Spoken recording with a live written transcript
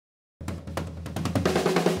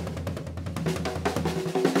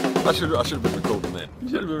I should have been recording then. You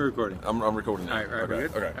should have been recording. I'm recording now. All right, okay. we're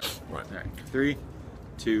good? Okay. Right. All right. 3,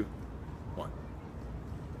 2, 1.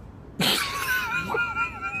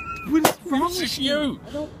 What is wrong This is you.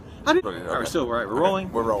 How did? Okay. All right, we're still right. We're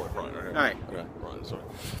rolling. We're rolling. Right. Okay. All right. Okay. Right. Sorry.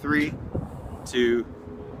 3, 2.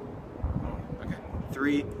 Okay.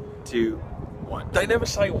 3, 2, 1. They never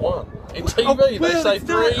say one. In TV, they say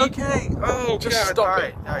 3. Okay. Oh, just God. stop All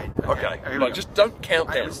it. right. All right. Okay. Like, just don't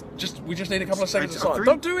count down. We just need a couple of seconds of silence.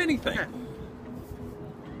 Don't do anything. Okay.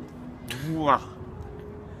 Wow.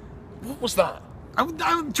 What was that? I'm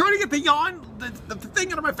trying to get the yawn, the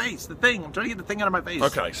thing out of my face. The thing. I'm trying to get the thing out of my face.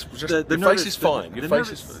 Okay. So just, the your face is fine. Your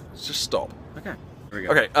face is. Just stop. Okay. Here we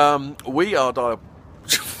go. Okay. We are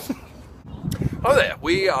Hi there.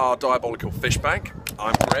 We are Diabolical Fishbank.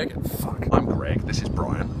 I'm Greg. Fuck. I'm Greg. This is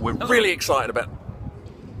Brian. We're really excited about.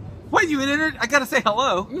 Wait, you entered? I gotta say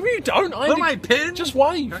hello. No, you don't. What am I pinned? Just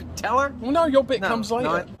wave. Tell her. Well, no, your bit comes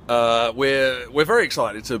later. No, we're very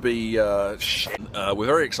excited to be. We're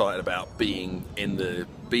very excited about being in the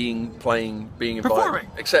being invited, Performing.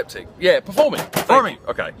 accepting. Yeah, performing. Performing.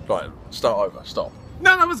 Okay, right. Start over. Stop.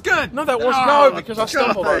 No, that was good. No, that was no because I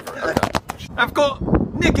stumbled over it. Okay. I've got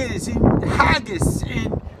knickers and haggis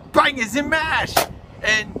and bangers and mash,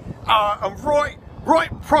 and I'm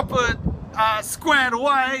right proper squared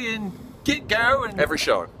away and get go. And Every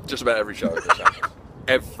show, just about every show.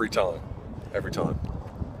 Every time.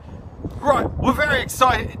 right, we're very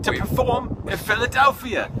excited to perform in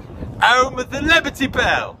Philadelphia, home of the Liberty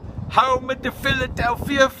Bell, home of the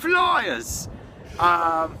Philadelphia Flyers,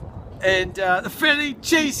 and the Philly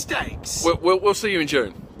cheesesteaks. We'll see you in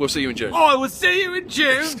June. We'll see you in June. Oh, I will see you in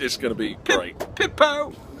June. It's going to be great.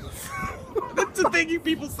 Pippo. That's the thing you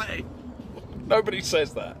people say. Nobody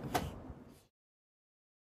says that.